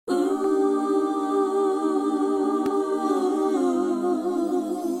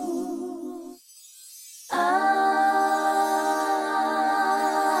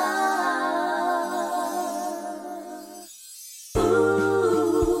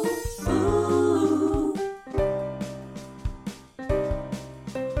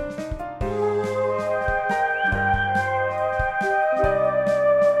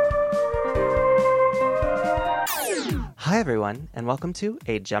everyone, and welcome to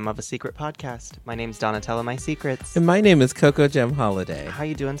A Gem of a Secret podcast. My name's Donatella My Secrets. And my name is Coco Gem Holiday. How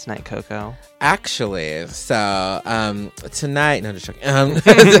you doing tonight, Coco? Actually, so tonight, no, just joking.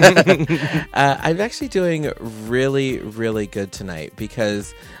 I'm actually doing really, really good tonight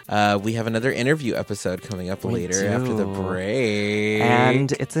because we have another interview episode coming up later after the break.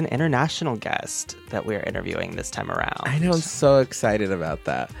 And it's an international guest that we're interviewing this time around. I know, I'm so excited about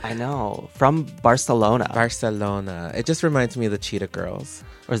that. I know. From Barcelona. It just reminds me of the Cheetah Girls.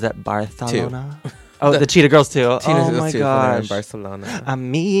 Or is that Barcelona? Oh, the Cheetah Girls too. Oh my gosh. In Barcelona.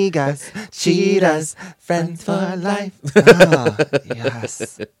 Amigas, cheetahs, friends for life. Oh,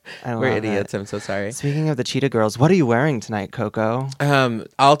 yes. We're idiots. I'm so sorry. Speaking of the Cheetah Girls, what are you wearing tonight, Coco?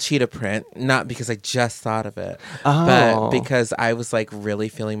 All cheetah print. Not because I just thought of it, but because I was like really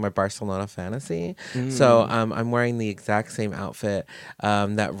feeling my Barcelona fantasy. So I'm wearing the exact same outfit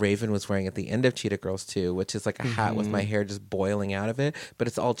that Raven was wearing at the end of Cheetah Girls 2, which is like a hat with my hair just boiling out of it, but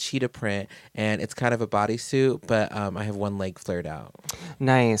it's all cheetah print and it's kind of a bodysuit, but I have one leg flared out.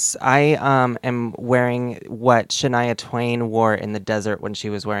 Nice. I am wearing what Shania Twain wore in the desert when she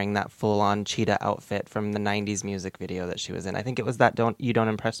was wearing that full-on cheetah outfit from the 90s music video that she was in. I think it was that You Don't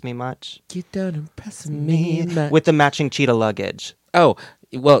Impress Me Much. You don't impress me much. With the matching cheetah luggage. Oh,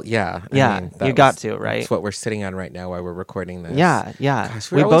 well, yeah. I mean, you got to, right? That's what we're sitting on right now while we're recording this. Yeah.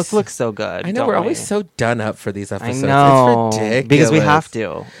 Gosh, we both look so good. I know, we're always so done up for these episodes. I know. It's ridiculous. Because we have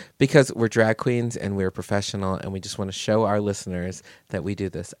to. Because we're drag queens and we're professional and we just want to show our listeners that we do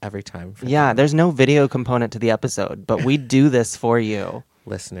this every time. Yeah, there's no video component to the episode, but we do this for you.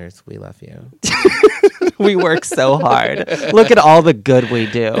 Listeners, we love you. We work so hard. Look at all the good we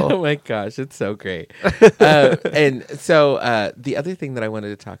do. Oh my gosh, it's so great. And so the other thing that I wanted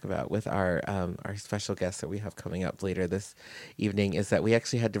to talk about with our special guest that we have coming up later this evening is that we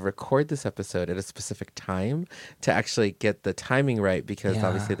actually had to record this episode at a specific time to actually get the timing right because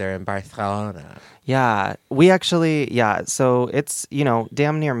obviously they're in Barcelona. Yeah, we actually, so it's,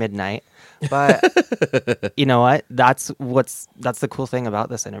 damn near midnight. But you know what? That's the cool thing about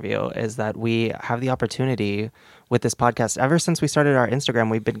this interview is that we have the opportunity with this podcast. Ever since we started our Instagram,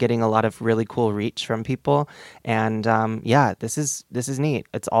 we've been getting a lot of really cool reach from people, and this is neat.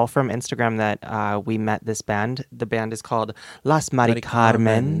 It's all from Instagram that we met this band. The band is called Las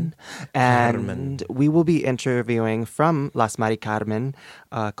Marikarmen, and we will be interviewing from Las Marikarmen,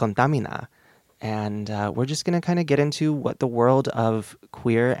 Contàmina. And we're just going to kind of get into what the world of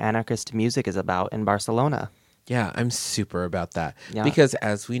queer anarchist music is about in Barcelona. Yeah, I'm super about that. Yeah. Because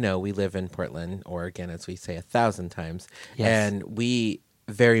as we know, we live in Portland, Oregon, as we say 1,000 times. Yes. And we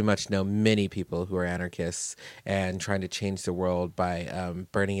very much know many people who are anarchists and trying to change the world by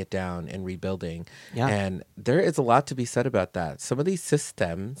burning it down and rebuilding. Yeah. And there is a lot to be said about that. Some of these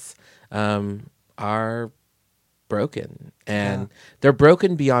systems are broken and they're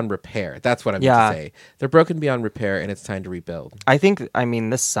broken beyond repair. That's what I mean to say. They're broken beyond repair and it's time to rebuild. I think,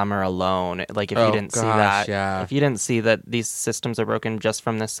 this summer alone, like if you didn't see that, if you didn't see that these systems are broken just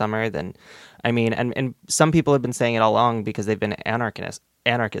from this summer, then and some people have been saying it all along because they've been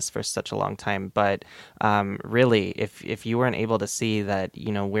anarchists for such a long time. But really, if you weren't able to see that,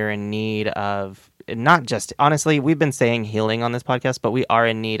 we're in need of not just, honestly, we've been saying healing on this podcast, but we are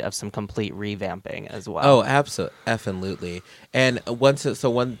in need of some complete revamping as well. Oh, absolutely. And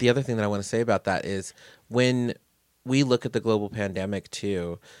the other thing that I want to say about that is when we look at the global pandemic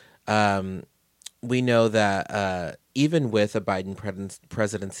too, we know that even with a Biden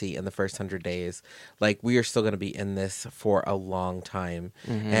presidency in the first 100 days, like we are still going to be in this for a long time.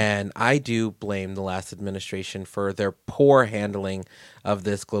 Mm-hmm. And I do blame the last administration for their poor handling of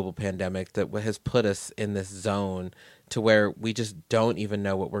this global pandemic that has put us in this zone to where we just don't even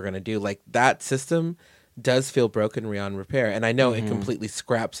know what we're going to do. Like that system does feel broken beyond repair. And I know it completely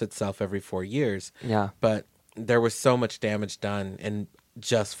scraps itself every 4 years. Yeah. But there was so much damage done in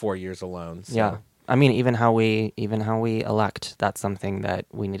just 4 years alone. So. Yeah. Even how we elect, that's something that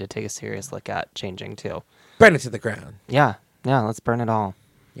we need to take a serious look at changing too. Burn it to the ground. Yeah, let's burn it all.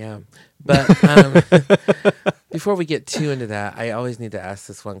 Yeah, but before we get too into that, I always need to ask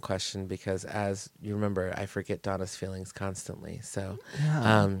this one question because, as you remember, I forget Donna's feelings constantly. So,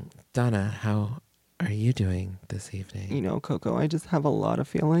 Donna, how are you doing this evening? Coco, I just have a lot of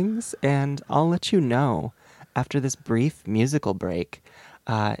feelings, and I'll let you know after this brief musical break.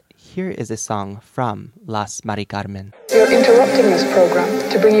 Here is a song from Las Marikarmen. We are interrupting this program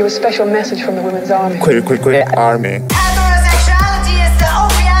to bring you a special message from the Women's Army. Quick, Army. Heterosexuality is the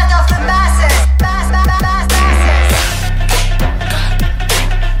opiate of the masses.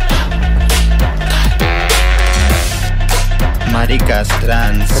 Maricas,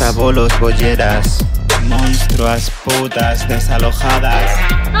 trans, trabolos, bolleras, monstruas, putas, desalojadas.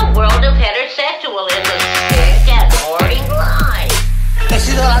 The world of heterosexualism sick and boring life. He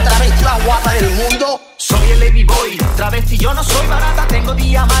sido la travesti más guapa del mundo. Soy el Lady Boy, travesti, yo no soy barata. Tengo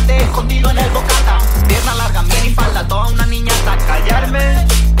diamantes escondido en el bocata. Pierna larga, mini falda, toda una niñata. Callarme,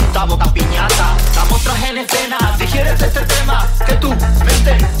 puta boca piñata. Damos traje en escena, digieres de este tema. Que tu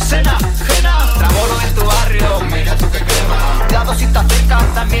mente cena, ajena. Trabolo en tu barrio, mira tú que crema. Cuidado si estás cerca,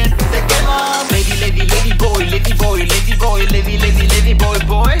 también te quema. Lady, lady, lady boy, lady boy, lady boy, lady, lady, lady boy,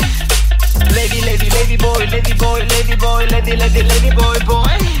 boy. Lady, lady, lady boy, lady boy, lady boy, lady, lady, lady boy, boy.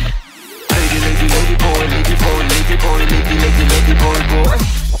 Lady, lady, lady boy, lady boy, lady boy, lady, lady, lady boy, boy.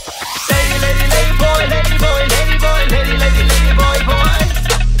 Lady, lady, lady boy, lady boy, lady boy, lady, lady, lady boy, boy.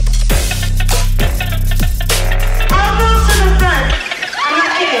 I'll go to the front. I'm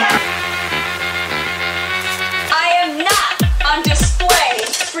not kidding. I am not on display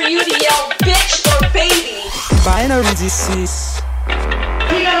for you to yell bitch or baby. Binary disease.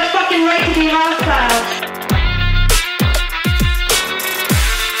 You got a fucking right to be hostile.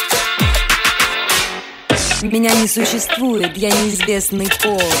 Меня не существует, я неизвестный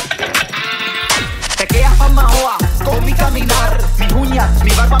пол. Te quedas pasmaoa con mi caminar, mis uñas,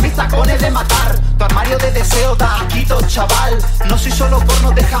 mi barba, mis tacones de matar. Tu armario de deseo da asquito, chaval. No soy solo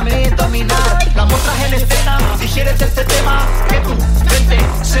porno, déjame dominar. Las muestras en escena, digieres de este tema. Que tu mente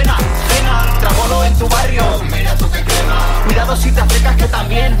cena, cena. Trabolo en tu barrio, mira tú que crema. Cuidado si te acercas que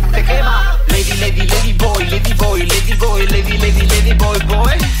también te quema. Lady, lady, lady boy, lady boy, lady boy, lady, lady, lady boy,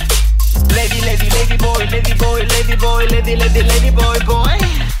 boy. Lady, lady, lady boy, lady boy, lady boy, lady, lady, lady boy, boy.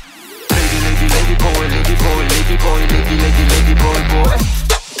 Lady, lady, lady boy, lady boy, lady boy, lady, lady, lady boy, boy.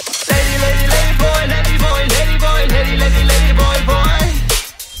 Lady, lady, lady boy, lady boy, lady boy, lady, lady, lady boy, boy.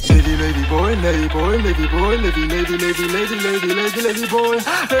 Lady, lady boy, lady boy, lady boy, lady, lady, lady, lady, lady, lady, lady boy.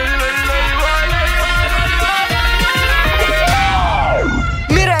 Lady, lady, lady boy, lady boy.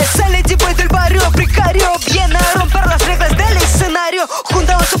 Mira esa Lady Boy del barrio precario. Viene a romper las reglas del escenario.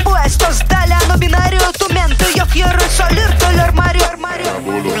 Junta los opuestos, dale a no binario. Tu mente, yo quiero salir del armario.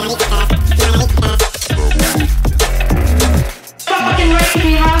 Fucking right to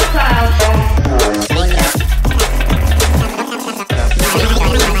be hostile.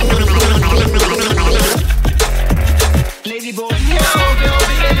 Lady boy,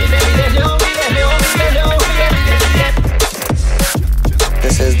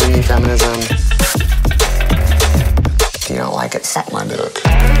 this is the new feminism. If you don't like it, suck my dick.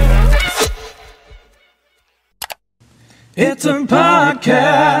 It's a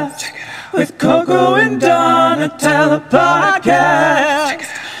podcast with Coco and Donatella podcast.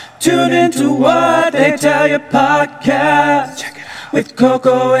 Tune into What They Tell You podcast with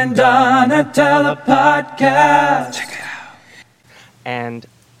Coco and Donatella podcast. And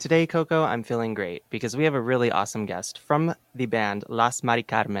today, Coco, I'm feeling great because we have a really awesome guest from the band Las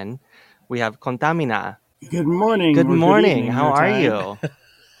Marikarmen. We have Contàmina. Good morning. Good or morning. evening, How your are time.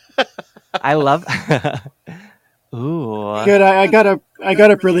 you? I love. Ooh. Good. I got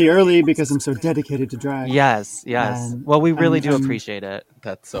up really early because I'm so dedicated to drag. Yes. Well, we really do I'm- appreciate it.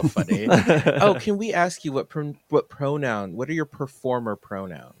 That's so funny. Oh, can we ask you what pronoun? What are your performer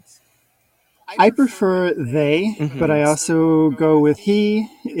pronouns? I prefer they, but I also go with he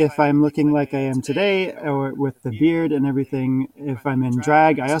if I'm looking like I am today, or with the beard and everything. If I'm in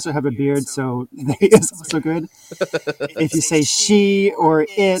drag, I also have a beard, so they is also good. If you say she or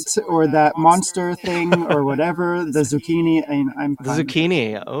it or that monster thing or whatever, the zucchini, I'm The fine.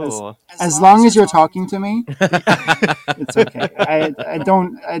 zucchini. Oh. As long as you're talking to me, it's okay.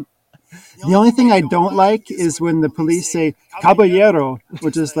 The only thing I don't like is when the police say caballero,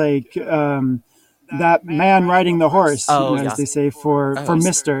 which is like that man riding the horse, as they say for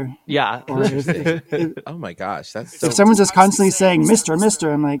Mister. Yeah. Or if Oh my gosh, that's so. if someone's just constantly saying Mister,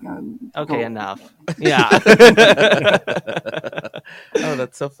 I'm like, Okay, enough. Yeah. Oh,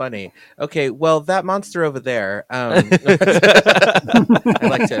 that's so funny. Okay, well, that monster over there. I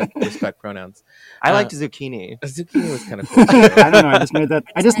like to respect pronouns. I liked zucchini. Zucchini was kind of cool. I don't know.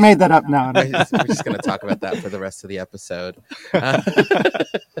 I just made that up now. We're just going to talk about that for the rest of the episode.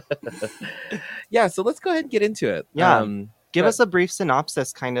 Yeah, so let's go ahead and get into it. Yeah. Give us a brief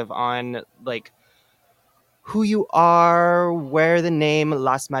synopsis kind of on like who you are, where the name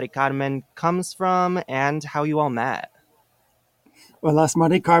Las Marikarmen comes from, and how you all met. Well, Las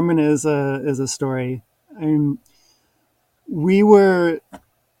Marikarmen is a story. We were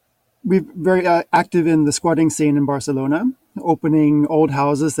very active in the squatting scene in Barcelona, opening old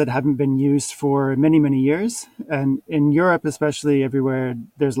houses that haven't been used for many, many years. And in Europe, especially everywhere,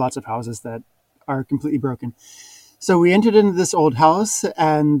 there's lots of houses that are completely broken. So we entered into this old house,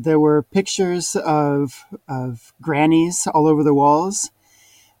 and there were pictures of grannies all over the walls,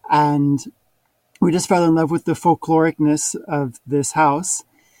 and we just fell in love with the folkloricness of this house.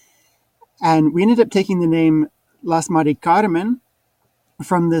 And we ended up taking the name Las Marikarmen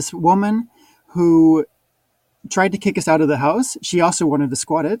from this woman who tried to kick us out of the house. She also wanted to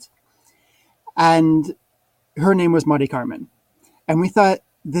squat it, and her name was Marikarmen. And we thought,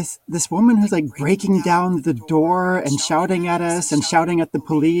 this woman who's like breaking down the door and shouting at us and shouting at the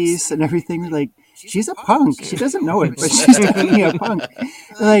police and everything, like, she's a punk. She doesn't know it, but she's definitely a punk.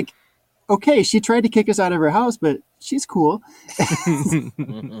 Like, okay, she tried to kick us out of her house, but she's cool.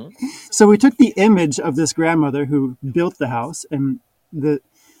 So we took the image of this grandmother who built the house, and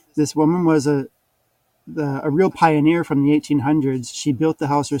this woman was a real pioneer from the 1800s. She built the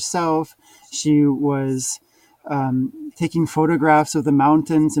house herself. She was taking photographs of the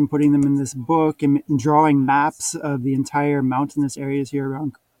mountains and putting them in this book, and drawing maps of the entire mountainous areas here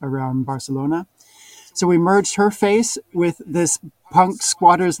around Barcelona. So we merged her face with this punk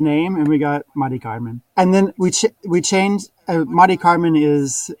squatter's name, and we got Marikarmen. And then we changed. Marikarmen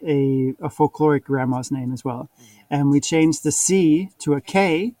is a folkloric grandma's name as well, and we changed the C to a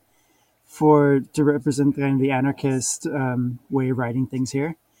K to represent kind of the anarchist way of writing things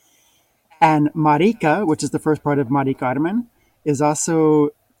here. And Marica, which is the first part of Marikarmen, is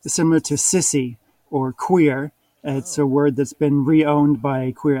also similar to sissy or queer. It's a word that's been re-owned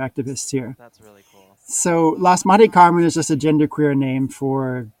by queer activists here. That's really cool. So Las Marikarmen is just a genderqueer name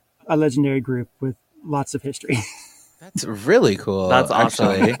for a legendary group with lots of history. That's really cool. That's awesome.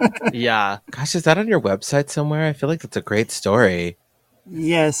 Actually. Yeah. Gosh, is that on your website somewhere? I feel like that's a great story.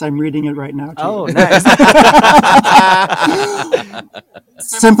 Yes, I'm reading it right now, too. Oh, nice.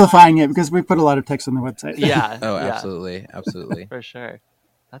 Simplifying it because we put a lot of text on the website. Yeah. Oh, yeah. absolutely. Absolutely. For sure.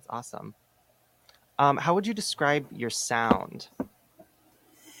 That's awesome. How would you describe your sound?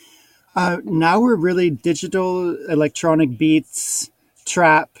 Now we're really digital, electronic beats,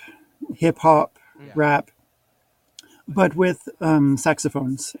 trap, hip-hop, rap, but with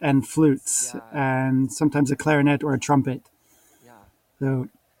saxophones and flutes and sometimes a clarinet or a trumpet. So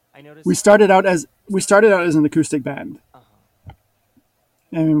we started out as an acoustic band,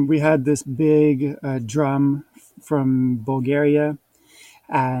 and we had this big drum from Bulgaria,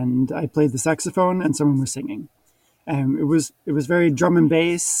 and I played the saxophone, and someone was singing, and it was very drum and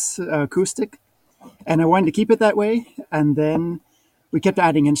bass acoustic, and I wanted to keep it that way. And then we kept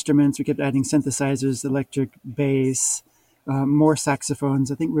adding instruments, we kept adding synthesizers, electric bass, more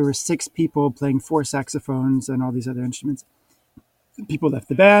saxophones. I think we were 6 people playing 4 saxophones and all these other instruments. People left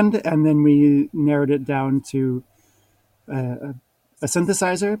the band, and then we narrowed it down to a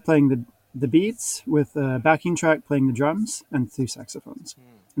synthesizer playing the beats with a backing track playing the drums and 2 saxophones.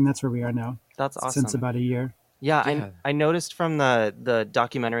 And that's where we are now. That's awesome. Since about a year. Yeah. I noticed from the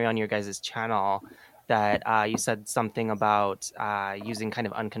documentary on your guys' channel that you said something about using kind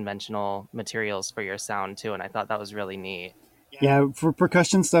of unconventional materials for your sound too, and I thought that was really neat. Yeah, for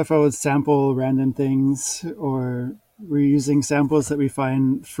percussion stuff, I would sample random things, or we're using samples that we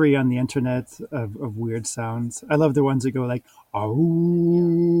find free on the internet of weird sounds. I love the ones that go like,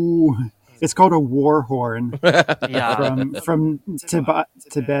 oh. It's called a war horn. From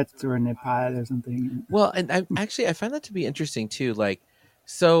Tibet or Nepal or something. Well, and I find that to be interesting too. Like,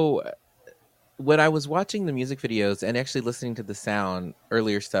 so when I was watching the music videos and actually listening to the sound,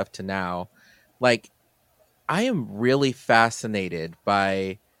 earlier stuff to now, like, I am really fascinated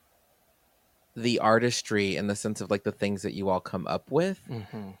by the artistry in the sense of like the things that you all come up with.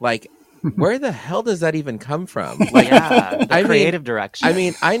 Like, where the hell does that even come from? Like, the creative direction. I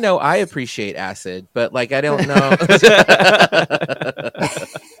mean, I know I appreciate acid, but like, I don't know.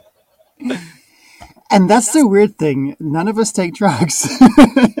 And that's the weird thing. None of us take drugs.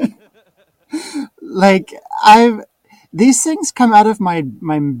 Like, these things come out of my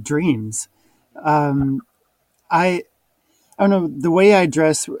dreams. I don't know, the way I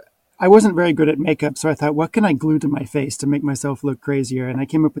dress, I wasn't very good at makeup, so I thought, what can I glue to my face to make myself look crazier? And I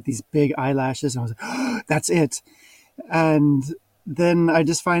came up with these big eyelashes, and I was like, oh, that's it. And then I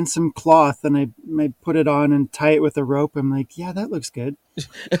just find some cloth, and I put it on and tie it with a rope. I'm like, yeah, that looks good.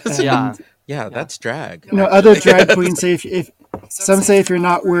 Yeah, that's drag. You know, other drag queens say if you're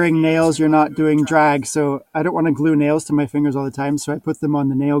not wearing nails, you're not doing drag. So I don't want to glue nails to my fingers all the time, so I put them on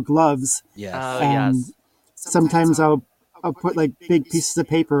the nail gloves. Yes. And sometimes I'll put like big pieces of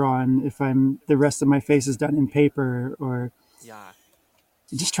paper on if the rest of my face is done in paper, or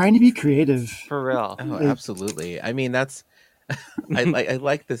just trying to be creative. For real. Oh, absolutely. I mean, that's I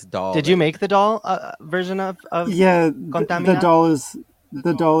like this doll. Did you make the doll version of Yeah, Contàmina? the doll is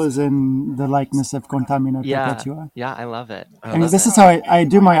the doll is in the likeness of Contàmina Perpétua. Yeah, I love it. And this is how I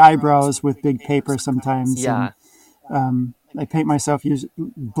do my eyebrows with big paper sometimes. Yeah. And, I paint myself. Use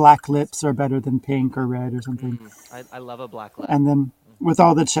black lips are better than pink or red or something. I love a black lip. And then with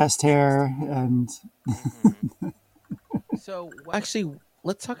all the chest hair and. So actually,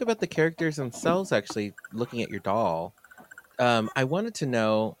 let's talk about the characters themselves. Actually, looking at your doll, I wanted to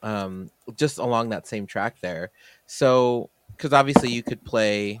know just along that same track there. So, because obviously you could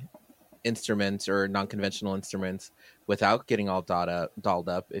play instruments or non-conventional instruments without getting all dolled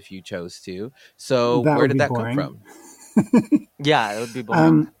up if you chose to. So where did that come from? Yeah, it would be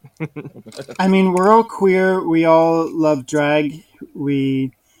boring. I mean, we're all queer. We all love drag.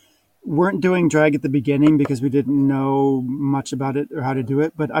 We weren't doing drag at the beginning because we didn't know much about it or how to do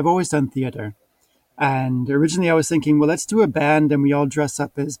it. But I've always done theater. And originally I was thinking, well, let's do a band and we all dress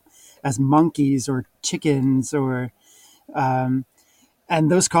up as monkeys or chickens or... and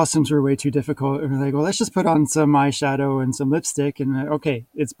those costumes were way too difficult. And we're like, well, let's just put on some eyeshadow and some lipstick. And okay,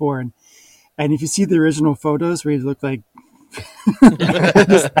 it's born. And if you see the original photos where you look like...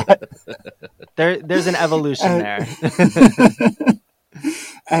 There's an evolution there.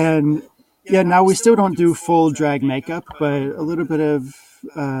 And yeah, now we still don't do full drag makeup, but a little bit of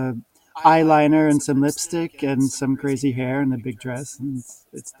eyeliner and some lipstick and some crazy hair and a big dress, and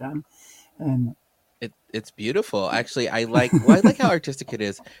it's done. And it's beautiful. Actually, I like how artistic it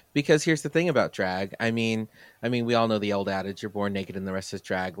is, because here's the thing about drag. I mean, we all know the old adage, you're born naked and the rest is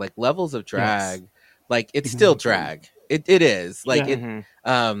drag. Like, levels of drag, yes. Like, it's still drag. It is. Like,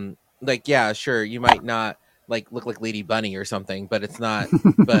 like, yeah, sure, you might not like look like Lady Bunny or something, but it's not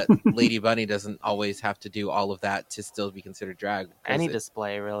but Lady Bunny doesn't always have to do all of that to still be considered drag. Any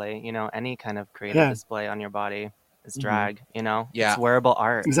display, really, any kind of creative display on your body is drag, Yeah. It's wearable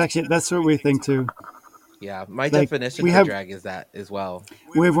art. Exactly. That's what we think too. Yeah, my definition of drag is that as well.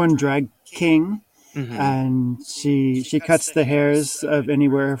 We have one drag king, and she cuts the hairs of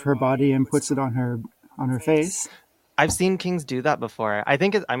anywhere of her body and puts it on her face. I've seen kings do that before. I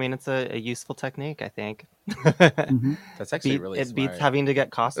think it's a useful technique. I think that's actually really it smart. beats having to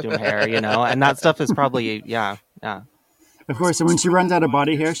get costume hair, and that stuff is probably Of course, and when she runs out of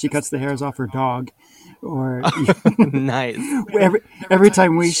body hair, she cuts the hairs off her dog. Or nice. Every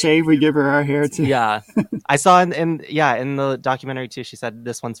time we shave, we give her our hair too. Yeah, I saw in the documentary too. She said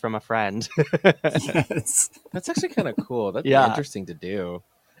this one's from a friend. Yes, that's actually kind of cool. That'd be interesting to do.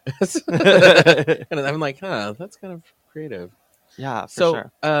 And I'm like, that's kind of creative. Yeah.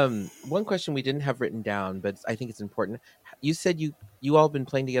 For sure. One question we didn't have written down, but I think it's important. You said you all been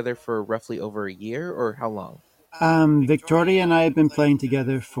playing together for roughly over a year, or how long? Victoria and I have been playing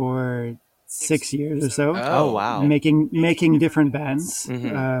together for 6 years or so. Oh wow! Making different bands,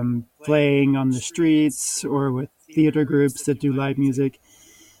 playing on the streets or with theater groups that do live music.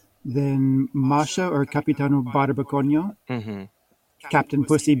 Then Masha, or Capitano Barbaconio, Captain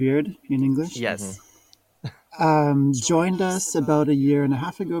Pussybeard in English. Yes. Joined us about a year and a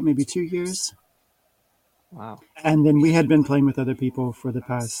half ago, maybe 2 years. Wow. And then we had been playing with other people for the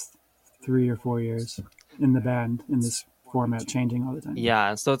past 3 or 4 years in the band, in this format, changing all the time.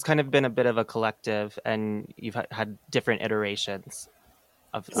 Yeah, so it's kind of been a bit of a collective, and you've had different iterations.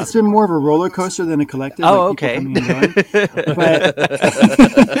 It's been more of a roller coaster than a collective. Oh, okay. But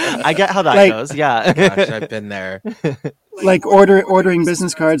I get how that goes. Yeah. Gosh, I've been there. Like ordering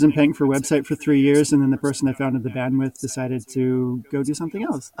business cards and paying for a website for 3 years, and then the person I founded the band with decided to go do something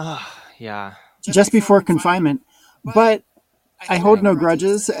else. Yeah. Just before confinement. But I hold no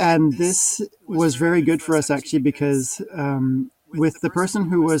grudges, and this was very good for us actually, because with the person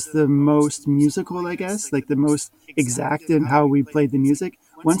who was the most musical, I guess, like the most exact in how we played the music,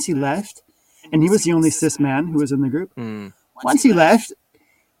 once he left, and he was the only cis man who was in the group, once he left,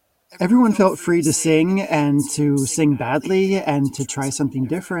 everyone felt free to sing and to sing badly and to try something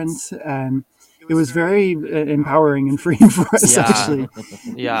different, and it was very empowering and freeing for us, actually.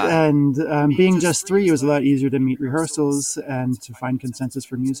 Yeah. And being just three, it was a lot easier to meet rehearsals and to find consensus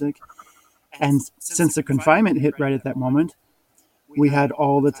for music. And since the confinement hit right at that moment, we had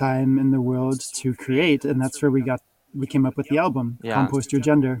all the time in the world to create, and that's where we came up with the album, Compost Your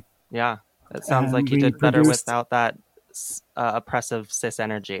Gender. Yeah, it sounds like you did better without that oppressive cis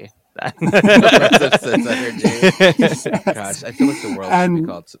energy. Oppressive cis energy. Gosh, I feel like the world should be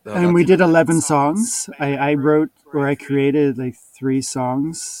called. And we did 11 songs. I wrote, or I created like 3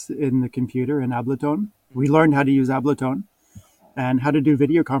 songs in the computer in Ableton. We learned how to use Ableton and how to do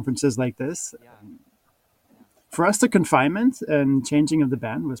video conferences like this. For us, the confinement and changing of the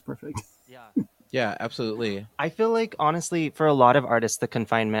band was perfect. Yeah. Yeah, absolutely. I feel like, honestly, for a lot of artists, the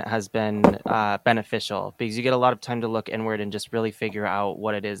confinement has been beneficial because you get a lot of time to look inward and just really figure out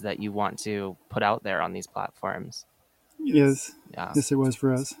what it is that you want to put out there on these platforms. Yes. Yeah. Yes, it was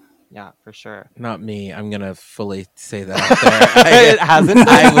for us. Yeah, for sure. Not me. I'm gonna fully say that out there. It hasn't.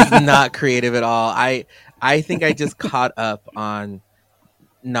 I was not creative at all. I think I just caught up on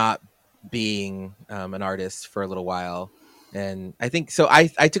not being an artist for a little while, and I think so. I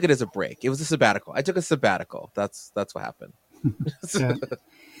took it as a break. It was a sabbatical. I took a sabbatical. That's what happened. Yeah.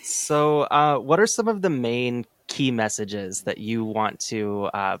 So, what are some of the main key messages that you want to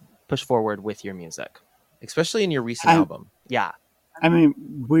push forward with your music, especially in your recent album? Yeah. I mean,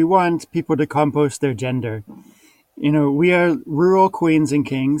 we want people to compost their gender. You know, we are rural queens and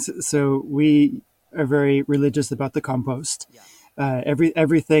kings, so we are very religious about the compost. Yeah.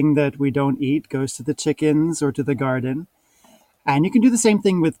 Everything that we don't eat goes to the chickens or to the garden. And you can do the same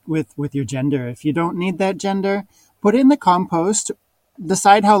thing with your gender. If you don't need that gender, put it in the compost,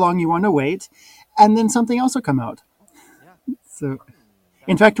 decide how long you want to wait, and then something else will come out. Yeah. So,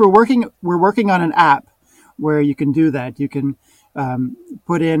 in fact, we're working on an app where you can do that. You can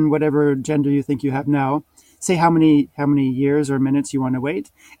put in whatever gender you think you have now, say how many years or minutes you want to wait,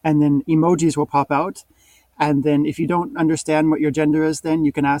 and then emojis will pop out. And then if you don't understand what your gender is, then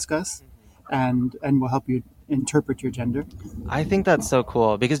you can ask us, and we'll help you interpret your gender. I think that's so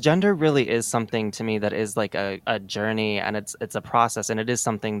cool because gender really is something to me that is like a journey, and it's a process, and it is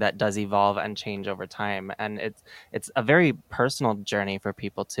something that does evolve and change over time, and it's a very personal journey for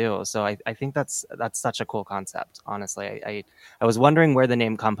people too. So I think that's such a cool concept. Honestly, I was wondering where the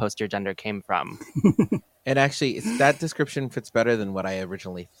name Compost Your Gender came from. And actually, that description fits better than what I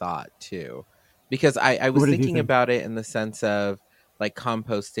originally thought too, because I was thinking about it in the sense of like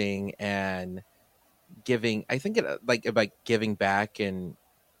composting and giving. I think it like about giving back and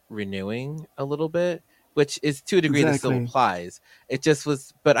renewing a little bit, which is to a degree that still applies. It just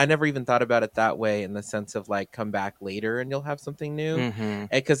was, but I never even thought about it that way in the sense of like come back later and you'll have something new.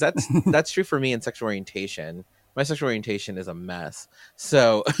 Because that's true for me in sexual orientation. My sexual orientation is a mess.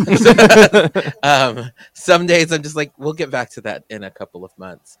 So some days I'm just like, we'll get back to that in a couple of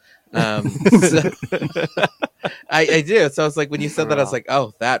months. So, I do. So I was like, when you said that, I was like,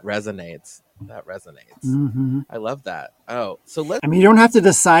 oh, that resonates. That resonates. Mm-hmm. I love that. Oh, so I mean, you don't have to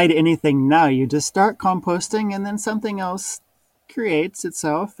decide anything now. You just start composting, and then something else creates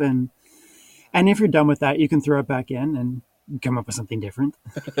itself. And if you're done with that, you can throw it back in and come up with something different.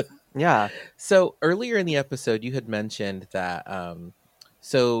 Yeah. So earlier in the episode, you had mentioned that.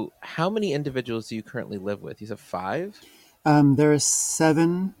 So how many individuals do you currently live with? You said 5? There are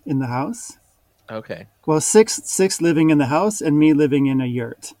 7 in the house. Okay. Well, six living in the house, and me living in a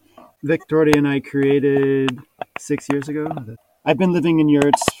yurt. Victoria and I created 6 years ago. I've been living in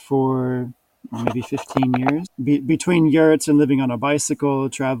yurts for maybe 15 years. Between yurts and living on a bicycle,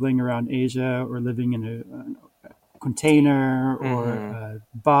 traveling around Asia, or living in a container or a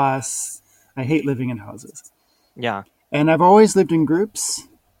bus. I hate living in houses. Yeah. And I've always lived in groups.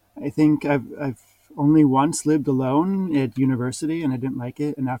 I think I've only once lived alone at university, and I didn't like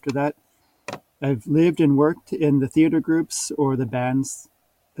it. And after that, I've lived and worked in the theater groups or the bands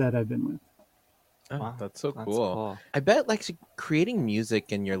that I've been with. Oh, wow. That's so cool. I bet like creating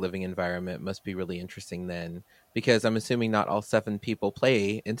music in your living environment must be really interesting then, because I'm assuming not all 7 people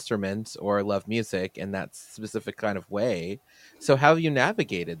play instruments or love music in that specific kind of way. So how have you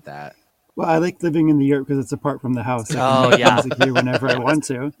navigated that? Well, I like living in the yurt because it's apart from the house. I can make music here whenever I want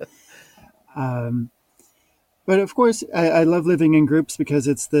to. But of course, I love living in groups because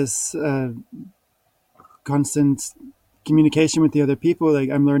it's this constant communication with the other people.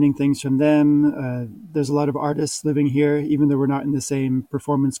 Like I'm learning things from them. There's a lot of artists living here, even though we're not in the same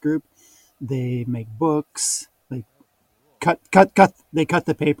performance group. They make books. They cut. They cut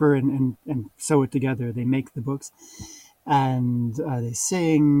the paper and sew it together. They make the books, and they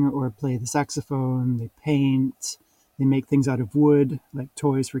sing or play the saxophone. They paint. They make things out of wood, like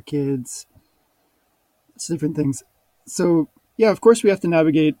toys for kids. It's different things. So yeah, of course we have to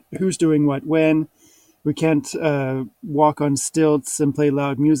navigate who's doing what when. We can't walk on stilts and play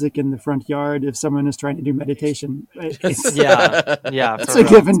loud music in the front yard if someone is trying to do meditation. It's a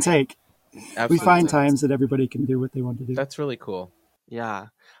give and take. Absolutely. We find times that everybody can do what they want to do. That's really cool. Yeah.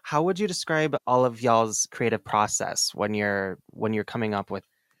 How would you describe all of y'all's creative process when you're coming up with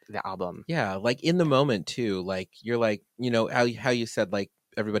the album? Yeah, like in the moment too. Like you're like, you know, how you said like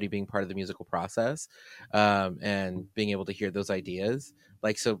everybody being part of the musical process, and being able to hear those ideas.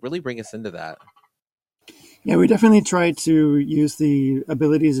 Like, so really bring us into that. Yeah, we definitely try to use the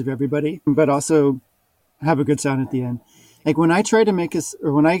abilities of everybody, but also have a good sound at the end. Like when I try to make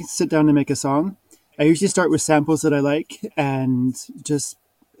when I sit down to make a song, I usually start with samples that I like and just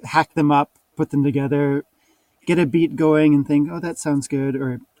hack them up, put them together, get a beat going and think, oh, that sounds good.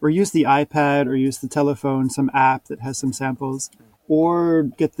 Or use the iPad or use the telephone, some app that has some samples. Or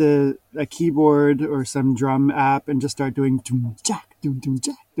get a keyboard or some drum app and just start doing doom jack, or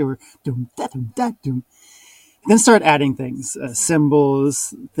doom da doom da doom. Then start adding things,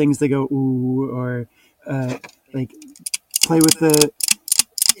 cymbals, things that go ooh, or like play with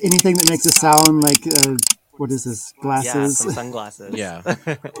anything that makes a sound, like what is this? Glasses? Yeah, some sunglasses. Yeah.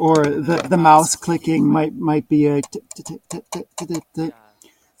 Or the mouse clicking might be a.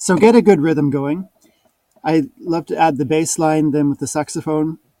 So get a good rhythm going. I love to add the bass line then with the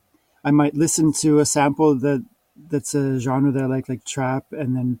saxophone. I might listen to a sample that's a genre that I like trap,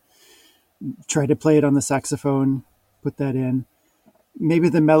 and then try to play it on the saxophone, put that in. Maybe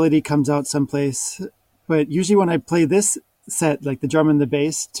the melody comes out someplace, but usually when I play this set, like the drum and the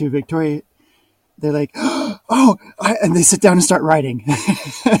bass to Victoria, they're like, oh, and they sit down and start writing.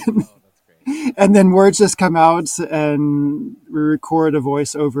 And then words just come out and we record a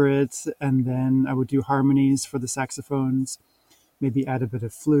voice over it. And then I would do harmonies for the saxophones, maybe add a bit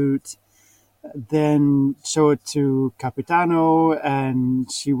of flute, then show it to Capitano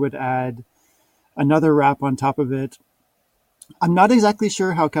and she would add another rap on top of it. I'm not exactly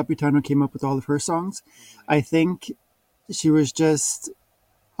sure how Capitano came up with all of her songs. I think she was just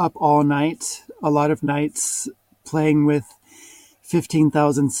up all night, a lot of nights, playing with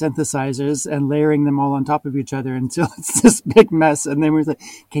 15,000 synthesizers and layering them all on top of each other until it's this big mess. And then we're like,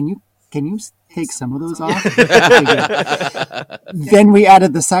 can you take some of those off? Then we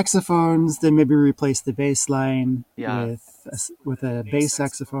added the saxophones, then maybe replaced the bass line with a bass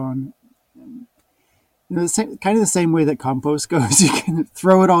saxophone. You know, kind of the same way that Compost goes. You can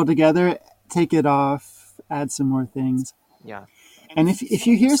throw it all together, take it off, add some more things. Yeah. And if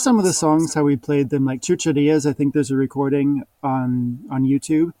you hear some of the songs, how we played them, like Chucharias, I think there's a recording on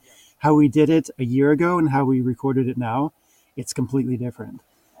YouTube, how we did it a year ago and how we recorded it now, it's completely different.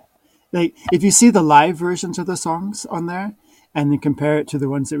 Like, if you see the live versions of the songs on there and then compare it to the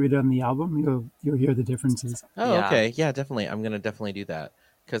ones that we did on the album, you'll hear the differences. Oh, okay. Yeah, definitely. I'm going to definitely do that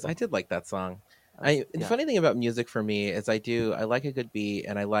because I did like that song. The funny thing about music for me is I like a good beat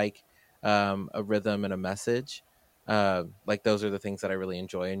and I like a rhythm and a message. Like those are the things that I really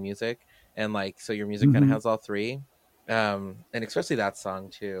enjoy in music, and like so your music kind of has all three, and especially that song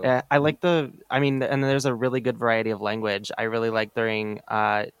too. Yeah, I like and there's a really good variety of language. I really like during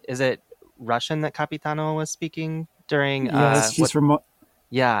is it Russian that Capitano was speaking during? Yes, she's from.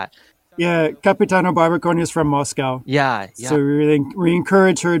 Yeah. Yeah, Capitano Barbaconia is from Moscow. Yeah. So we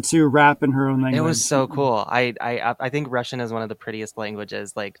encourage her to rap in her own language. It was so cool. I think Russian is one of the prettiest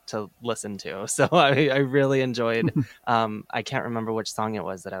languages like to listen to. So I really enjoyed. I can't remember which song it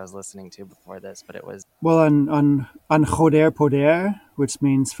was that I was listening to before this, but it was on Joder Poder, which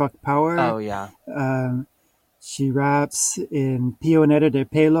means fuck power. Oh yeah. She raps in Pionera de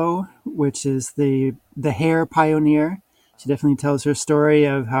Pelo, which is the hair pioneer. She definitely tells her story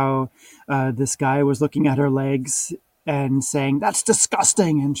of how this guy was looking at her legs and saying, "That's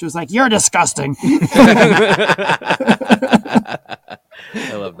disgusting." And she was like, "You're disgusting." I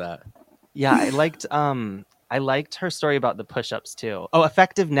love that. Yeah, I liked her story about the push-ups too. Oh,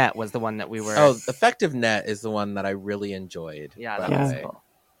 Effective Net was the one that we were. Oh, Effective Net is the one that I really enjoyed. Yeah, that was cool.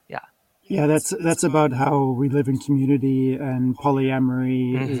 Yeah, that's about how we live in community and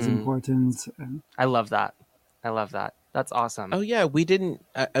polyamory is important. I love that. That's awesome. Oh yeah, we didn't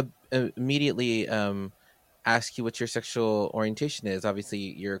immediately ask you what your sexual orientation is. Obviously,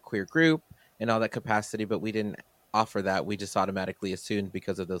 you're a queer group in all that capacity, but we didn't offer that. We just automatically assumed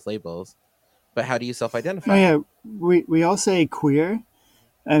because of those labels. But how do you self-identify? Oh yeah, we all say queer.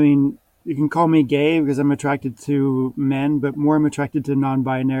 I mean, you can call me gay because I'm attracted to men, but more I'm attracted to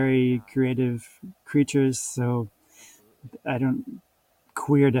non-binary creative creatures. So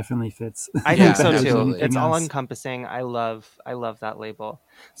queer definitely fits. I think so too. It's all encompassing. I love that label.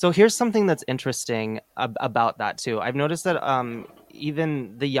 So here's something that's interesting about that too. I've noticed that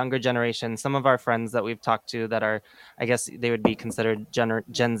even the younger generation, some of our friends that we've talked to that are, I guess they would be considered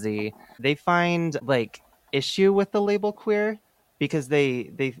Gen Z, they find like issue with the label queer because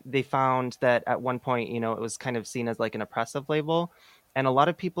they found that at one point, you know, it was kind of seen as like an oppressive label, and a lot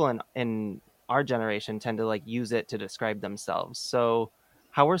of people in our generation tend to like use it to describe themselves. So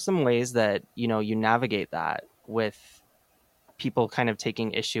how are some ways that, you know, you navigate that with people kind of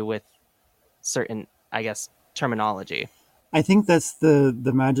taking issue with certain, I guess, terminology? I think that's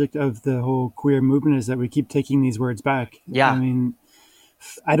the magic of the whole queer movement is that we keep taking these words back. Yeah. I mean,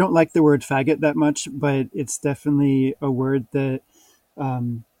 I don't like the word faggot that much, but it's definitely a word that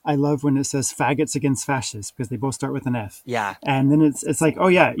I love when it says faggots against fascists because they both start with an F. Yeah. And then it's like, oh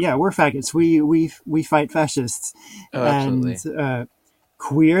yeah, we're faggots. We fight fascists. Oh, absolutely. And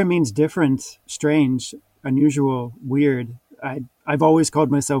queer means different, strange, unusual, weird. I've always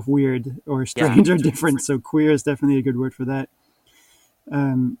called myself weird or strange or different. So queer is definitely a good word for that.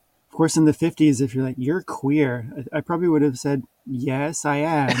 Of course, in the 50s, if you're like, you're queer, I probably would have said, yes, I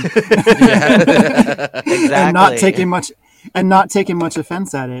am. Exactly. And not taking much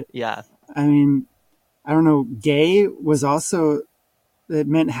offense at it. Yeah. I mean, I don't know. Gay was also, it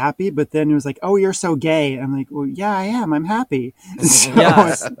meant happy, but then it was like, oh, you're so gay. I'm like, well, yeah, I am. I'm happy. So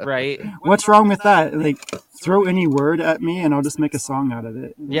Yes, right. what's wrong with that? Like, throw any word at me and I'll just make a song out of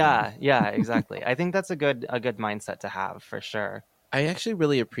it. Yeah, exactly. I think that's a good mindset to have for sure. I actually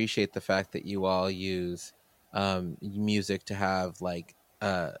really appreciate the fact that you all use music to have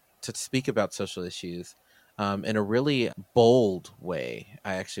to speak about social issues in a really bold way.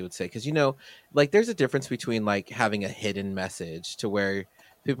 I actually would say, because there's a difference between having a hidden message to where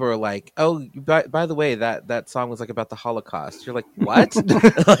people are like, "Oh, by the way, that song was about the Holocaust." You're like, "What?" And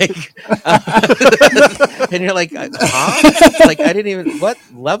you're like, "Huh?" I didn't even what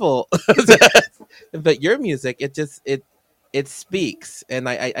level. But your music, it speaks, and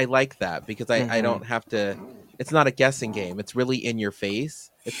I like that because I don't have to. It's not a guessing game. It's really in your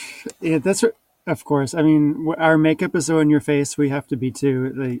face. Yeah, that's what. Of course, I mean, our makeup is so in your face. We have to be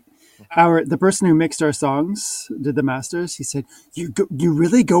too. The person who mixed our songs, did the masters. He said, "You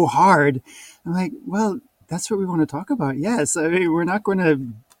really go hard." I'm like, well, that's what we want to talk about. Yes, I mean, we're not going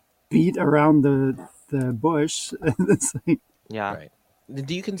to beat around the bush. It's like, yeah. Right.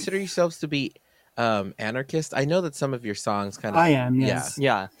 Do you consider yourselves to be anarchist? I know that some of your songs kind of. I am, yes.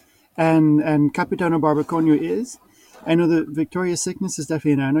 Yeah. And Capitano Barbaconio is. I know that Victoria's Sickness is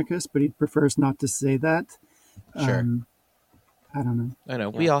definitely an anarchist, but he prefers not to say that. Sure. I don't know. I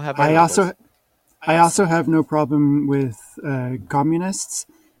know. We all have. I also have no problem with communists.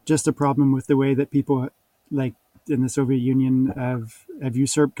 Just a problem with the way that people, like in the Soviet Union, have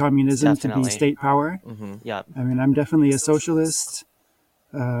usurped communism to be state power. Mm-hmm. Yeah. I mean, I'm definitely a socialist,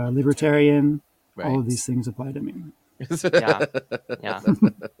 libertarian. Right. All of these things apply to me. Yeah.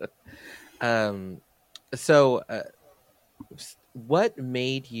 So, what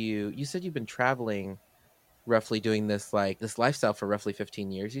made you? You said you've been traveling, roughly doing this this lifestyle for roughly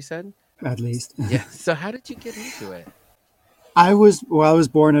 15 years. You said, at least. Yeah. So, how did you get into it? I was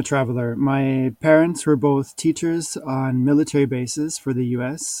born a traveler. My parents were both teachers on military bases for the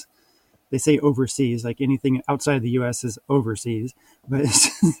U.S. They say overseas, like anything outside the U.S. is overseas, but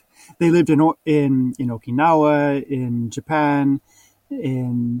they lived in Okinawa, in Japan,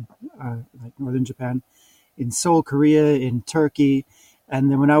 in northern Japan, in Seoul, Korea, in Turkey.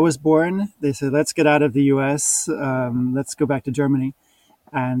 And then when I was born, they said, let's get out of the US. Let's go back to Germany.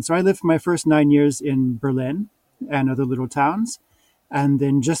 And so I lived my first 9 years in Berlin and other little towns. And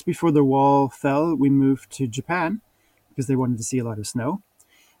then just before the wall fell, we moved to Japan because they wanted to see a lot of snow.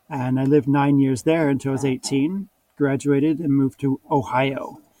 And I lived 9 years there until I was 18, graduated and moved to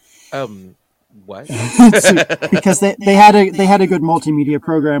Ohio. What? Because they had a good multimedia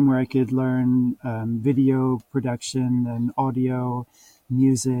program where I could learn video production and audio,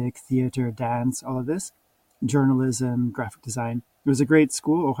 music, theater, dance, all of this, journalism, graphic design. It was a great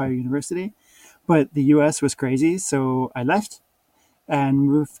school, Ohio University, but the U.S. was crazy, so I left and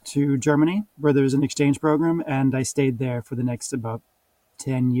moved to Germany, where there was an exchange program, and I stayed there for the next about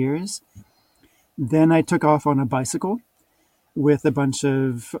 10 years. Then I took off on a bicycle with a bunch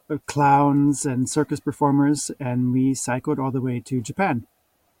of clowns and circus performers, and we cycled all the way to Japan,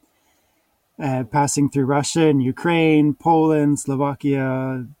 passing through Russia and Ukraine, Poland,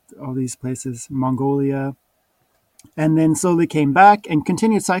 Slovakia, all these places, Mongolia, and then slowly came back and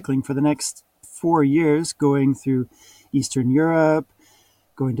continued cycling for the next 4 years, going through Eastern Europe,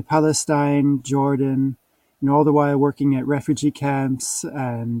 going to Palestine, Jordan, all the while working at refugee camps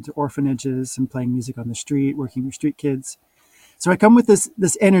and orphanages and playing music on the street, working with street kids. So I come with this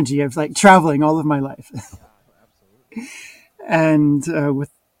energy of traveling all of my life. And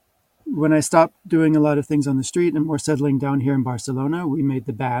when I stopped doing a lot of things on the street and more settling down here in Barcelona, we made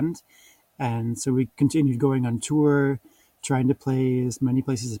the band. And so we continued going on tour, trying to play as many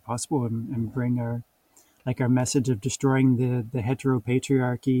places as possible and bring our message of destroying the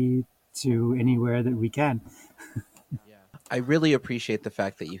heteropatriarchy to anywhere that we can. Yeah. I really appreciate the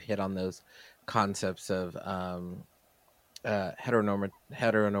fact that you hit on those concepts of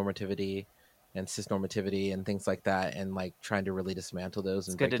heteronormativity and cisnormativity and things like that, and trying to really dismantle those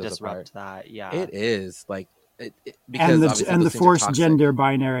and it's good break to those disrupt apart. that. Yeah, it is because and the forced gender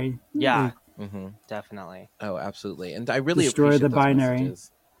binary. Yeah, definitely. Oh, absolutely. And I really destroy appreciate the those binary.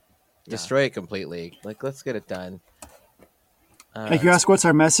 messages. destroy it completely. Like, let's get it done. Like, you ask what's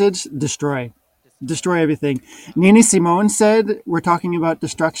our message? Destroy everything. Nina Simone said we're talking about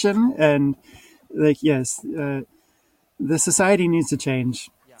destruction, and like, yes, the society needs to change.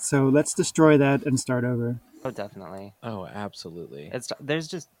 So let's destroy that and start over. Oh, definitely. Oh, absolutely. There's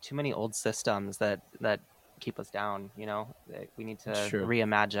just too many old systems that keep us down. We need to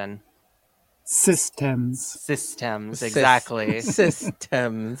reimagine systems. Exactly.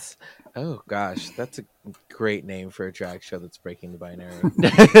 Systems. Oh gosh, that's a great name for a drag show that's breaking the binary.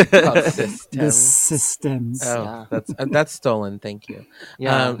 Systems. The systems. Oh, that's stolen. Thank you.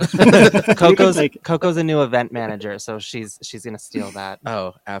 Yeah. Coco's a new event manager, so she's gonna steal that.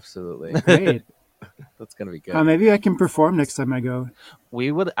 Oh, absolutely. Great. That's gonna be good. Maybe I can perform next time I go.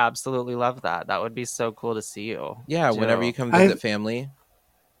 We would absolutely love that. That would be so cool to see you. Yeah, whenever you come visit family.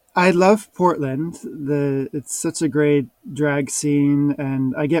 I love Portland. It's such a great drag scene,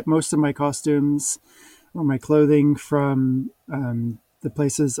 and I get most of my costumes or my clothing from the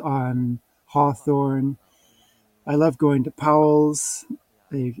places on Hawthorne. I love going to Powell's.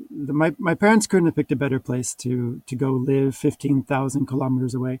 My parents couldn't have picked a better place to go live 15,000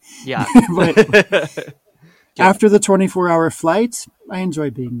 kilometers away. Yeah. But after the 24-hour flight, I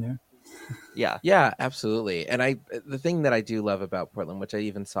enjoy being there. Yeah, absolutely. And the thing that I do love about Portland, which I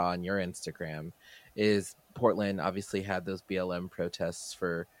even saw on your Instagram, is Portland obviously had those BLM protests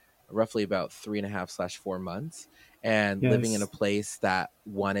for roughly about 3.5/4 months, and living in a place that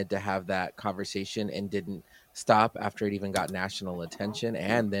wanted to have that conversation and didn't stop after it even got national attention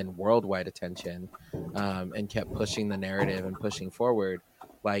and then worldwide attention, and kept pushing the narrative and pushing forward.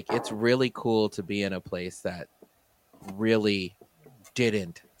 Like, it's really cool to be in a place that really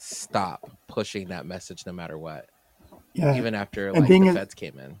didn't stop pushing that message no matter what. Yeah. Even after the feds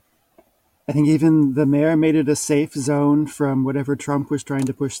came in. I think even the mayor made it a safe zone from whatever Trump was trying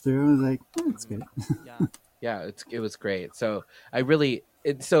to push through. I was like, that's good. Yeah, it was great. So Portland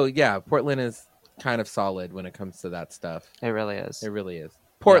is kind of solid when it comes to that stuff. It really is. It really is.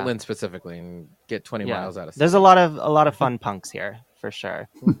 Portland specifically, and get 20 miles out of. There's a lot of fun punks here for sure.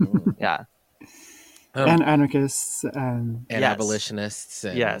 Yeah. And anarchists and abolitionists.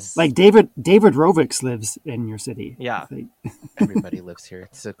 And like David Rovix lives in your city. Yeah. Everybody lives here.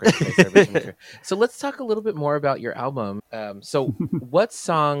 It's a great place. Everybody lives here. So let's talk a little bit more about your album. What's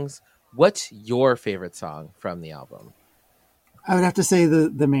your favorite song from the album? I would have to say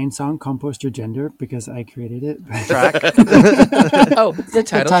the main song, Compost Your Gender, because I created it. Track. The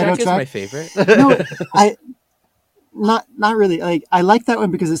title track is my favorite. No, not really. Like, I like that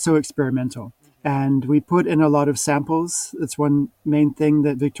one because it's so experimental. And we put in a lot of samples. That's one main thing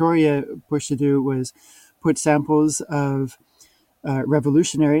that Victoria pushed to do, was put samples of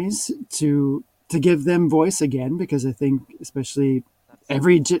revolutionaries to give them voice again, because I think especially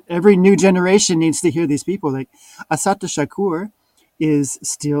every new generation needs to hear these people. Like Assata Shakur is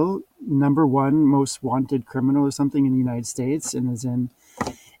still #1 most wanted criminal or something in the United States, and is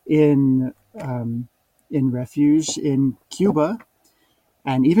in refuge in Cuba.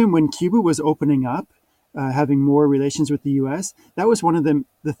 And even when Cuba was opening up, having more relations with the U.S., that was one of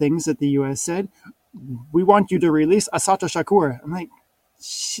the things that the U.S. said, we want you to release Assata Shakur. I'm like,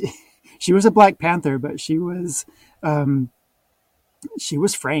 she was a Black Panther, but she was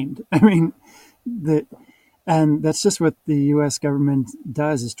framed. I mean, and that's just what the U.S. government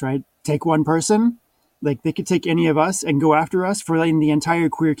does, is try to take one person, like they could take any of us and go after us for letting the entire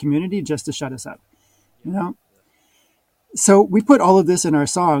queer community just to shut us up, So we put all of this in our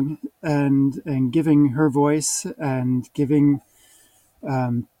song, and giving her voice, and giving,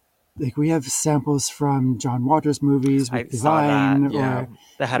 we have samples from John Waters movies with Design, or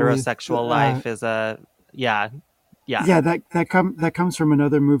The Heterosexual Life is a that comes from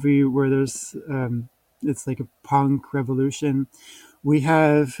another movie where there's it's like a punk revolution. We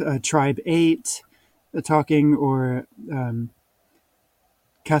have Tribe 8 talking, or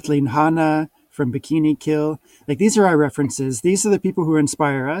Kathleen Hanna from Bikini Kill. Like, these are our references. These are the people who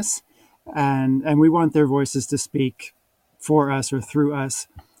inspire us, and we want their voices to speak for us or through us.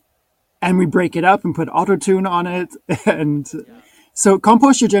 And we break it up and put auto-tune on it. And so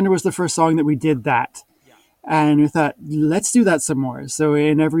Compost Your Gender was the first song that we did that. And we thought, let's do that some more. So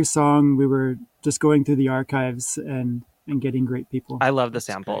in every song, we were just going through the archives and getting great people. I love the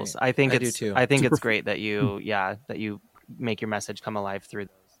samples. I think do too. I think it's great that you make your message come alive through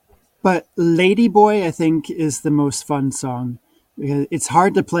those. But Lady Boy, I think, is the most fun song. It's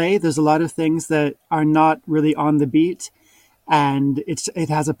hard to play. There's a lot of things that are not really on the beat, and it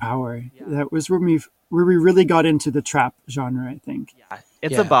has a power. That was where we really got into the trap genre, I think.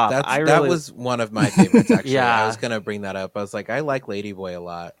 It's a bop. That was one of my favorites, actually. Yeah. I was going to bring that up. I was like, I like Ladyboy a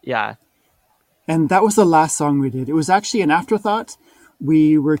lot. Yeah. And that was the last song we did. It was actually an afterthought.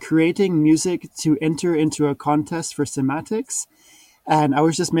 We were creating music to enter into a contest for semantics. And I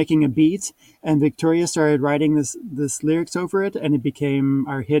was just making a beat, and Victoria started writing this lyrics over it, and it became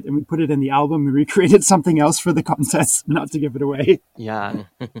our hit, and we put it in the album. We recreated something else for the contest, not to give it away. Yeah.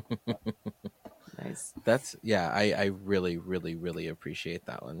 Nice. I really, really, really appreciate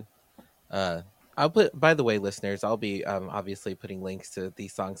that one. I'll put, by the way, listeners, I'll be obviously putting links to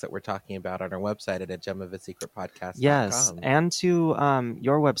these songs that we're talking about on our website at gemofasecretpodcast.com. Yes, and to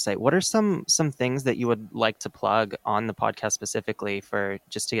your website. What are some things that you would like to plug on the podcast specifically for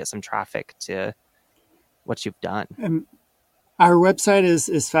just to get some traffic to what you've done? Our website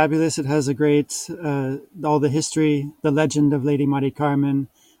is fabulous. It has a great all the history, the legend of Lady Marikarmen,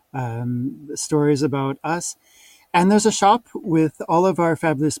 the stories about us, and there's a shop with all of our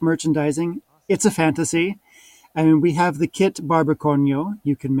fabulous merchandising. It's a fantasy. I mean, we have the kit Barbacoño.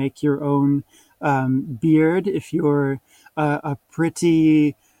 You can make your own beard if you're a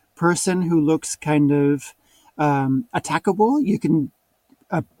pretty person who looks kind of attackable. You can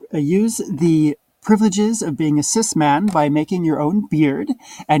use the privileges of being a cis man by making your own beard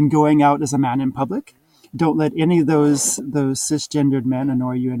and going out as a man in public. Don't let any of those cisgendered men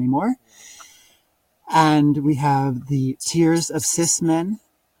annoy you anymore. And we have the Tears of Cis Men.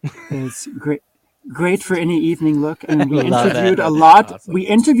 It's great for any evening look. And we interviewed a lot. Awesome. We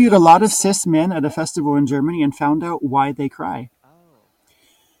interviewed a lot of cis men at a festival in Germany and found out why they cry.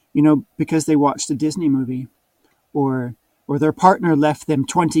 You know, because they watched a Disney movie, or their partner left them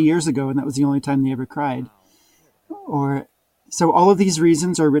 20 years ago, and that was the only time they ever cried. So all of these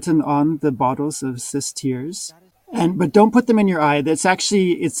reasons are written on the bottles of Cis Tears. But don't put them in your eye. It's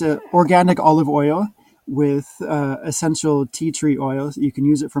a organic olive oil with essential tea tree oil. You can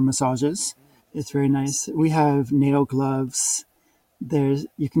use it for massages. It's very nice. We have nail gloves.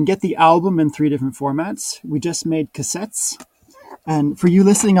 You can get the album in 3 different formats. We just made cassettes. And for you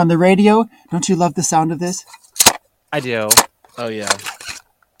listening on the radio, don't you love the sound of this? I do. Oh, yeah.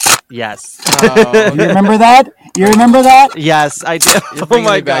 Yes. You remember that? You remember that? Yes, I do. You're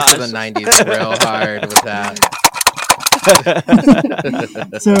bringing me back to the 90s real hard with that.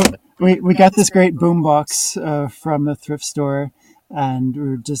 So we got this great boombox from the thrift store, and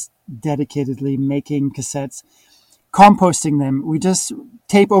we're just dedicatedly making cassettes, composting them. We just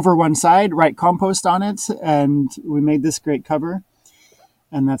tape over one side, write compost on it, and we made this great cover,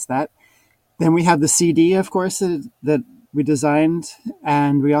 and that's that. Then we have the CD, of course, that we designed,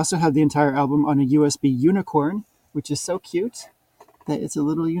 and we also have the entire album on a USB unicorn, which is so cute that it's a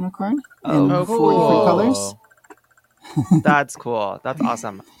little unicorn in 4 different colors. That's cool. That's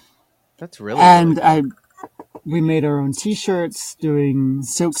awesome. That's really and we made our own T-shirts, doing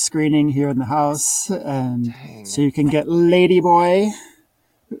silk screening here in the house, and so you can get Ladyboy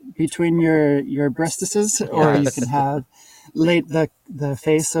between your breastises, or you can have the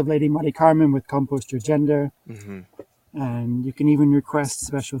face of Lady Marikarmen with Compost Your Gender, and you can even request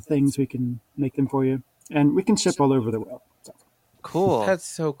special things. We can make them for you, and we can ship all over the world. Cool. That's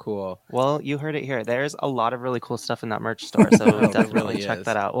so cool. Well, you heard it here. There's a lot of really cool stuff in that merch store, so definitely really check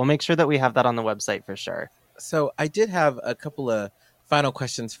that out. We'll make sure that we have that on the website for sure. So I did have a couple of final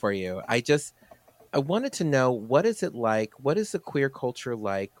questions for you. I wanted to know, what is it like? What is the queer culture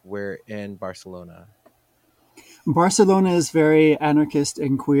like in Barcelona? Barcelona is very anarchist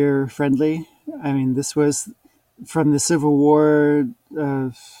and queer friendly. I mean, this was from the Civil War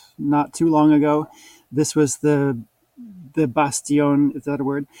not too long ago. This was the bastion, is that a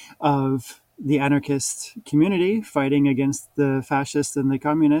word, of the anarchist community fighting against the fascists and the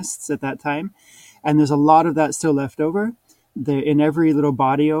communists at that time. And there's a lot of that still left over. In every little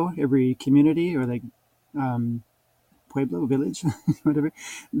barrio, every community, or like pueblo, village, whatever,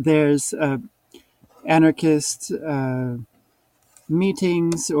 there's anarchist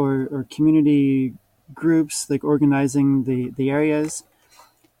meetings or community groups like organizing the areas.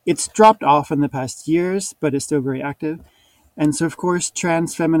 It's dropped off in the past years, but it's still very active. And so, of course,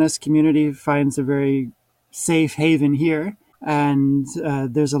 trans feminist community finds a very safe haven here. And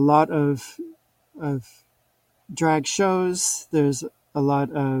there's a lot of drag shows. There's a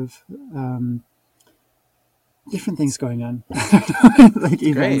lot of different things going on, like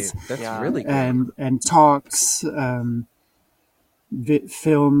events. Great. That's really great. And talks,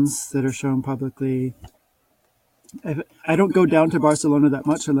 films that are shown publicly. I don't go down to Barcelona that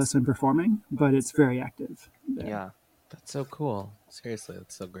much unless I'm performing, but it's very active there. Yeah, that's so cool. Seriously,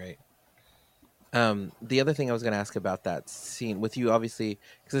 that's so great. The other thing I was going to ask about that scene with you, obviously,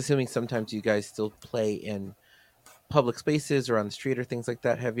 because assuming sometimes you guys still play in public spaces or on the street or things like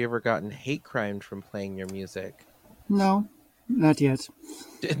that, have you ever gotten hate crimed from playing your music? No, not yet.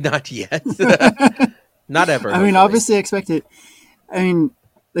 Not yet. Not ever. I mean, obviously I expect it. I mean,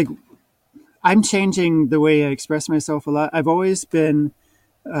 like, I'm changing the way I express myself a lot. I've always been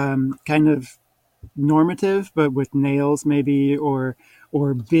kind of normative, but with nails maybe, or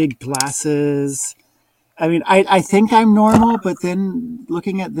big glasses. I mean, I think I'm normal, but then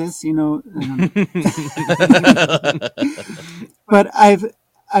looking at this, but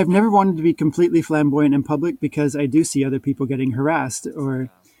I've never wanted to be completely flamboyant in public because I do see other people getting harassed. Or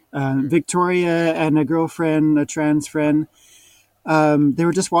Victoria and a girlfriend, a trans friend, they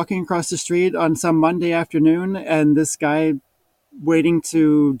were just walking across the street on some Monday afternoon, and this guy waiting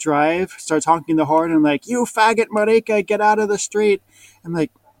to drive starts honking the horn and like, "You faggot, Marika, get out of the street." I'm like,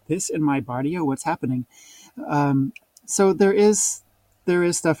 this in my barrio? What's happening? So there is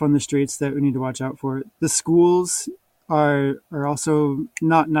stuff on the streets that we need to watch out for. The schools are also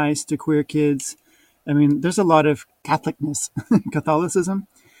not nice to queer kids. I mean, there's a lot of Catholicism.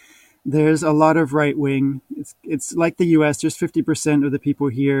 There's a lot of right wing. It's like the U.S. There's 50% of the people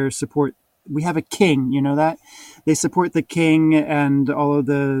here support. We have a king, you know that? They support the king and all of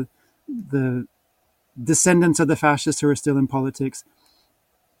the descendants of the fascists who are still in politics.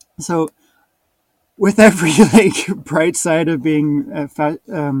 So with every bright side of being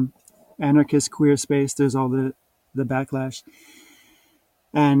anarchist queer space, there's all the backlash.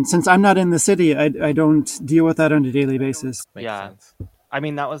 And since I'm not in the city, I don't deal with that on a daily basis. Makes sense. I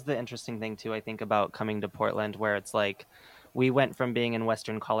mean, that was the interesting thing too, I think, about coming to Portland, where it's like we went from being in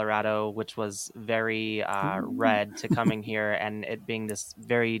Western Colorado, which was very red, to coming here and it being this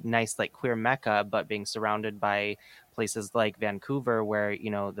very nice, like, queer mecca, but being surrounded by places like Vancouver, where,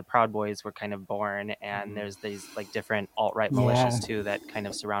 the Proud Boys were kind of born, and there's these like different alt-right militias too that kind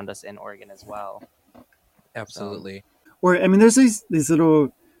of surround us in Oregon as well. Absolutely. Or, I mean, there's these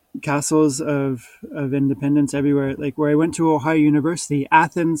little castles of independence everywhere. Like where I went to Ohio University,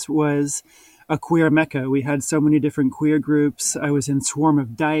 Athens was a queer mecca. We had so many different queer groups. I was in Swarm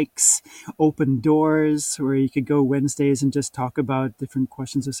of Dykes, Open Doors, where you could go Wednesdays and just talk about different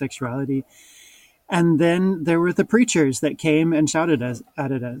questions of sexuality. And then there were the preachers that came and shouted at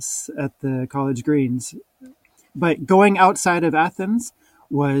us at the college greens. But going outside of Athens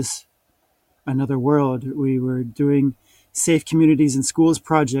was another world. We were doing Safe Communities and Schools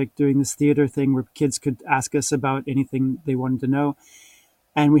project, doing this theater thing where kids could ask us about anything they wanted to know.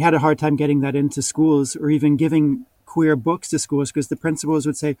 And we had a hard time getting that into schools, or even giving queer books to schools, because the principals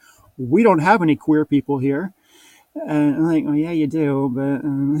would say, "We don't have any queer people here." And I'm like, "Oh yeah, you do, but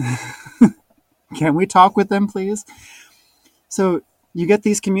can we talk with them, please?" So you get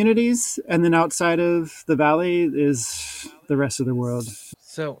these communities, and then outside of the valley is the rest of the world.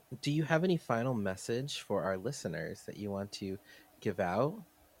 So do you have any final message for our listeners that you want to give out?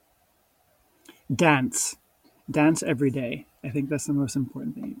 Dance every day. I think that's the most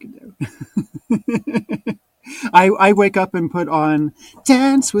important thing you can do. I wake up and put on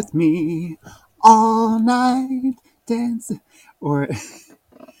 "Dance with Me All Night," dance, or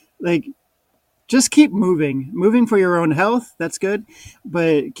like, just keep moving for your own health. That's good,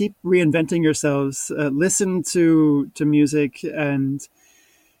 but keep reinventing yourselves. Listen to music and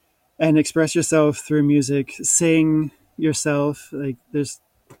express yourself through music. Sing yourself. Like, there's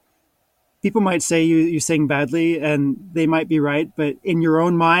people might say you sing badly, and they might be right, but in your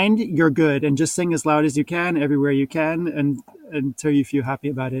own mind, you're good. And just sing as loud as you can, everywhere you can, and until you feel happy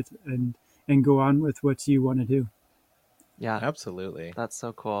about it, and go on with what you want to do. Yeah, absolutely. That's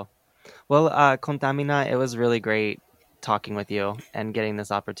so cool. Well, Contàmina, it was really great talking with you and getting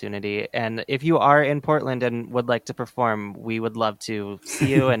this opportunity. And if you are in Portland and would like to perform, we would love to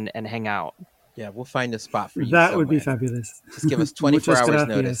see you and hang out. Yeah, we'll find a spot for you. That would be fabulous. Just give us 24 hours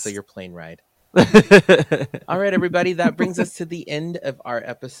notice so your plane ride. All right, everybody, that brings us to the end of our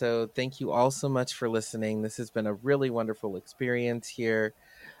episode. Thank you all so much for listening. This has been a really wonderful experience here.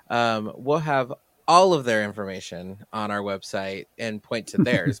 We'll have all of their information on our website and point to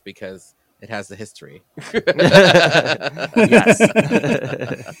theirs because it has the history. Yes.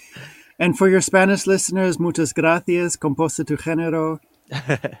 And for your Spanish listeners, muchas gracias, composta tu género.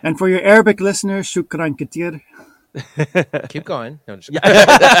 And for your Arabic listeners, shukran katir. Keep going. No, just...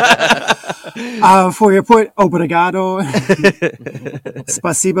 For your point, obrigado.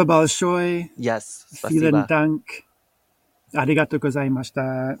 Spasiba balshoy. Yes. Vielen Dank. Arigato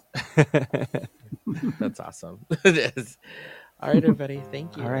gozaimashita. That's awesome. It is. All right, everybody.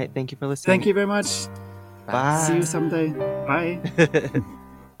 Thank you. All right. Thank you for listening. Thank you very much. Bye. See you someday. Bye.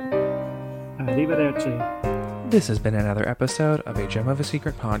 Arrivederci. This has been another episode of A Gem of a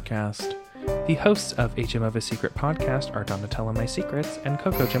Secret podcast. The hosts of A Gem of a Secret podcast are Donatella My Secrets and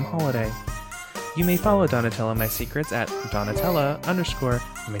Coco Gem Holiday. You may follow Donatella My Secrets at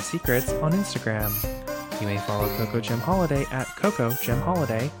Donatella_My Secrets on Instagram. You may follow Coco Gem Holiday at Coco Gem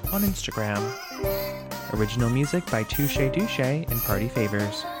Holiday on Instagram. Original music by Touche Douche and Party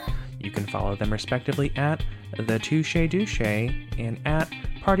Favors. You can follow them respectively at The Touche Douche and at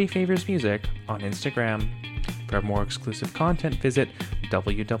Party Favors Music on Instagram. For more exclusive content, visit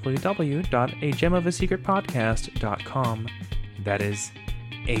www.agemofasecretpodcast.com. That is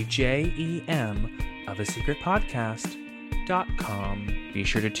AJEM of a secret podcast.com. Be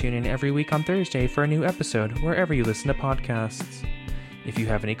sure to tune in every week on Thursday for a new episode wherever you listen to podcasts. If you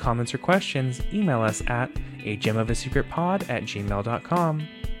have any comments or questions, email us at agemofasecretpod@gmail.com.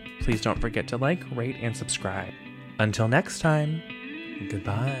 Please don't forget to like, rate, and subscribe. Until next time,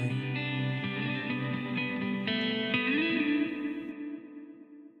 goodbye.